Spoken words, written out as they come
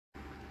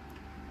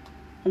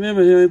I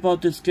remember hearing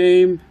about this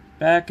game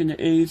back in the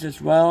 80s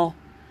as well.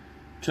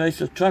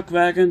 Trace of truck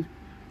wagon.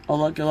 Oh,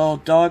 look, a little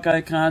dog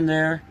icon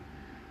there.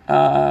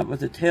 With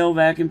the tail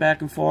wagging back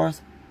and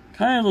forth.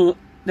 Kind of,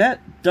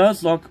 that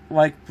does look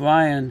like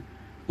Brian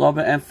a little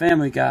bit and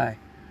Family Guy.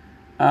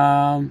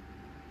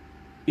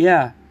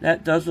 Yeah,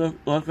 that does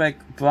look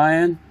like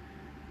Brian.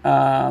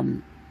 Wow,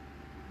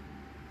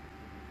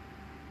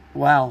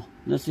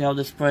 let's see how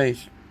this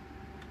plays.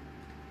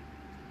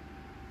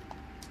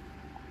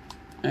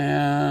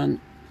 And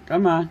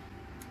come on.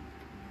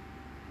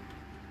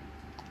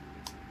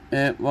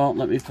 It won't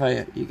let me play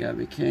it. You gotta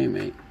be kidding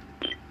me.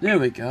 There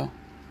we go.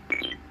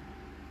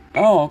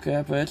 Oh,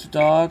 okay, but it's a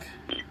dog.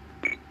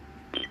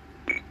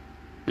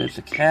 There's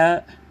a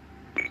cat.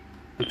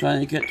 I'm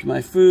trying to get to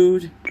my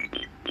food.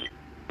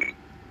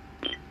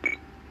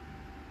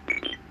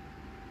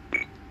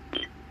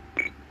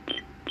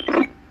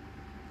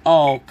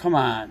 Oh, come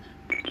on.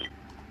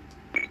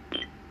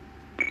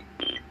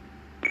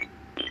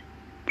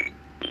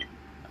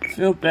 I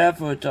feel bad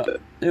for a dog.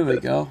 There we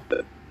go.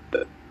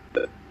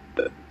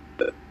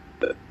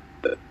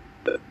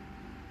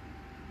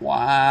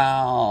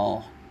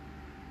 Wow.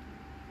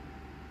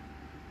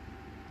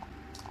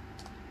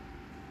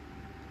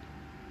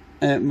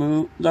 And it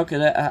moved. Look at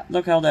that.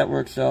 Look how that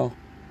works, though.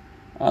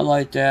 I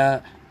like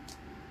that.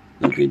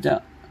 Looking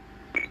down.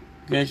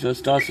 Okay, so it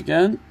starts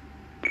again.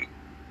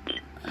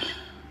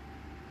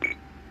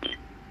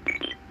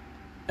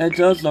 It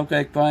does look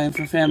like Brian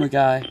from Family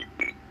Guy.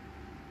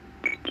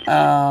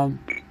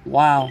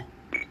 Wow.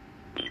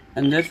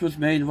 And this was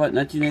made, what,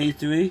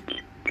 1983?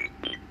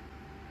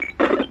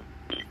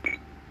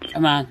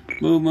 Come on.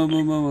 Move, move,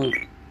 move, move, move.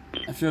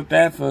 I feel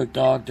bad for a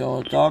dog, though.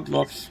 A dog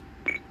looks...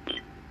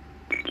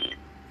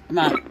 Come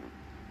on.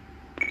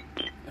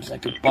 It's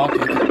like a bark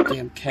like a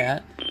damn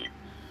cat.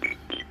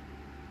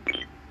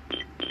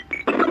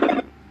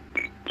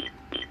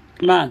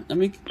 Come on. Let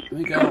me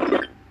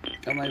go.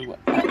 Got my...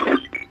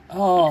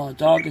 Oh,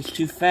 dog is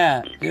too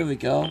fat. There we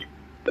go.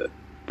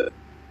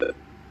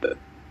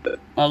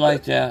 I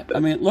like that. I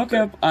mean, look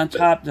up on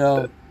top,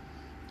 though,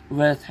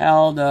 with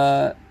how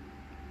the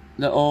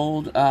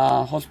old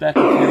horseback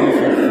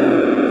carriers look.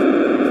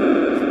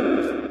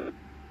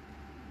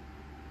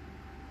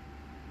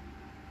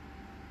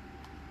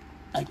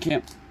 I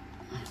can't.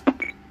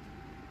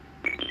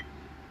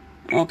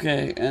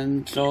 Okay,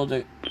 and so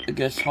it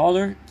gets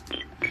hotter.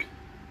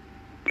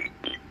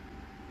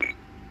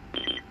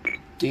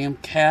 Damn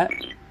cat.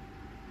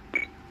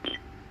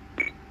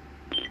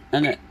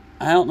 And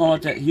I don't know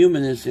what that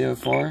human is there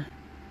for.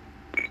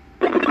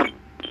 Come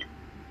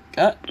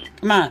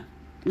on.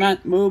 Come on.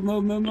 Move,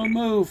 move, move, move,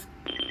 move.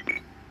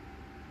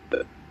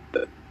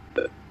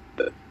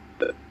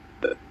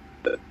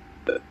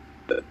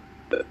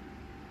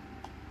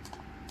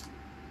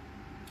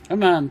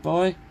 Come on,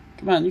 boy.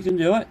 Come on, you can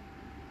do it.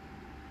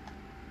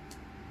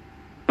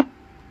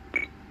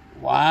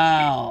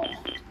 Wow.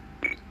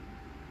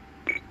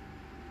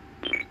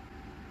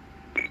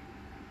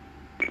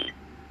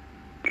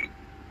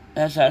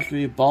 That's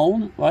actually a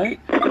bone, right?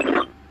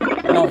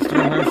 No, it's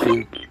still hurts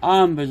you.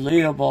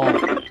 Unbelievable.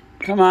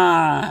 Come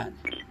on.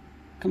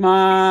 Come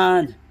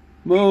on.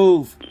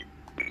 Move.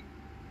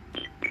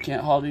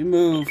 Can't hardly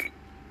move.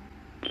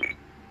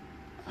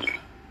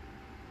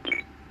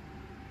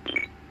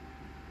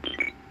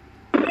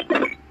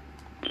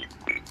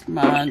 Come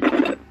on.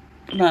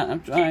 Come on,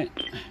 I'm trying.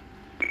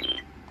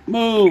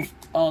 Move.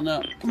 Oh,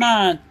 no. Come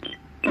on.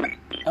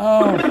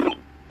 Oh.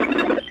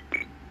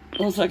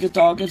 Looks like a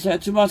dog has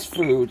had too much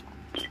food.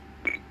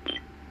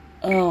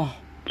 Oh.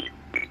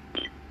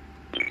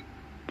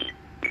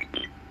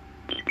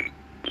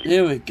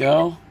 There we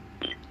go.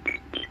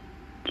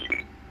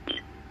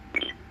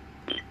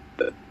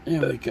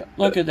 There we go.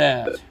 Look at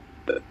that.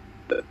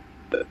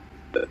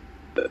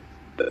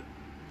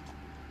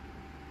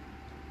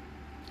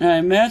 I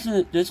imagine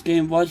that this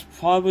game was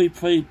probably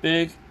pretty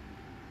big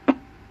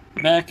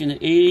back in the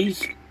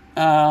 80s.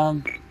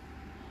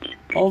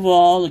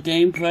 Overall, the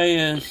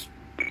gameplay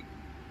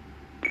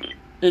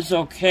is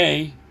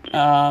okay.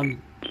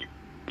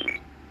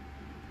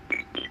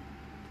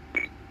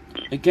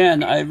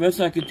 Again, I wish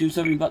I could do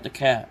something about the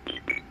cat.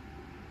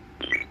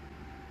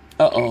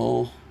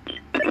 Uh-oh.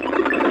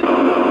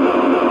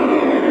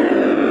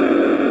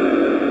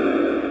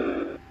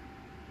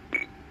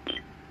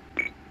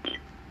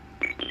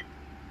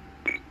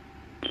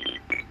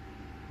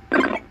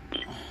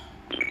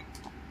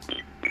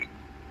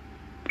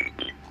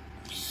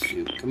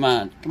 Shoot, come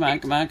on, come on,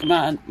 come on, come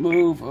on.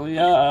 Move, hurry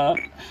up.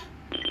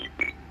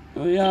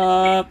 Hurry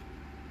up.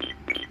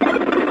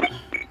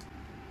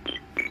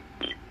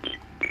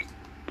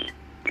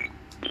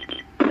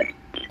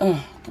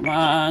 Oh, come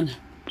on.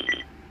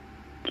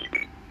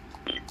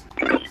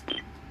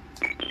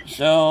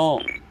 So,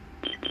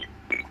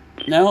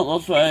 now it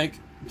looks like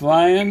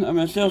Brian, I'm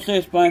going to still say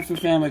it's Brian from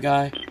Family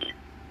Guy.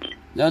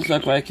 Does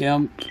look like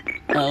him.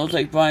 It looks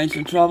like Brian's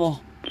in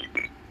trouble.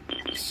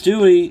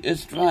 Stewie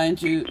is trying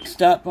to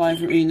stop Brian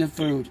from eating the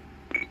food.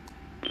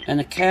 And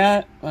the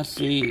cat, let's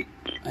see,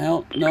 I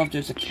don't know if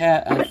there's a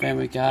cat on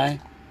Family Guy.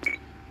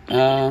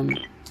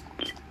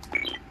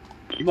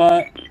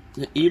 But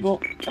the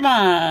evil, come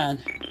on!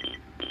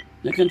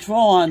 The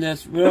control on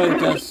this really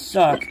does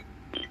suck.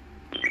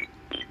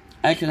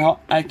 I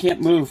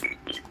can't move.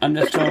 I'm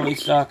just totally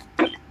stuck.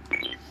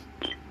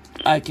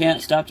 I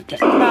can't stop the cat.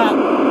 Come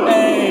on!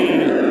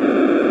 Hey!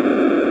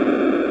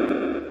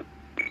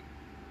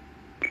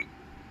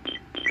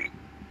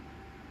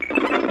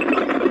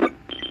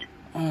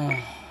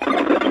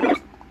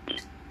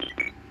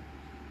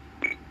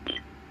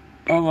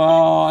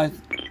 Overall,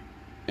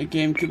 the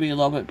game could be a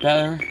little bit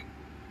better.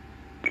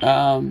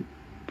 I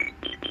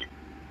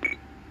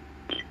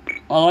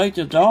like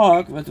the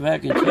dog with the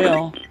wagging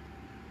tail,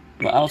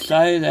 but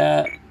outside of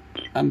that,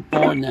 I'm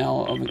bored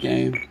now of the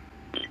game.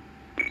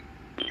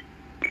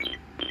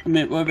 I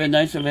mean, it would have been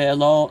nice if it had a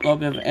little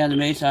bit of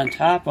animation on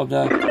top of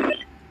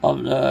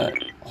the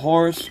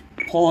horse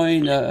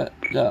pulling the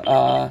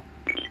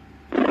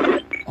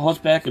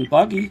horseback and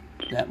buggy.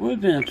 That would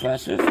have been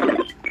impressive.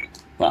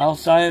 But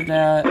outside of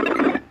that,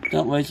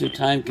 don't waste your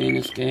time getting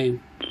this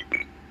game.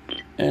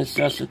 It's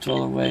just a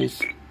total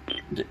waste.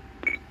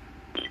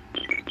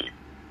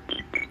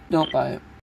 Don't buy it.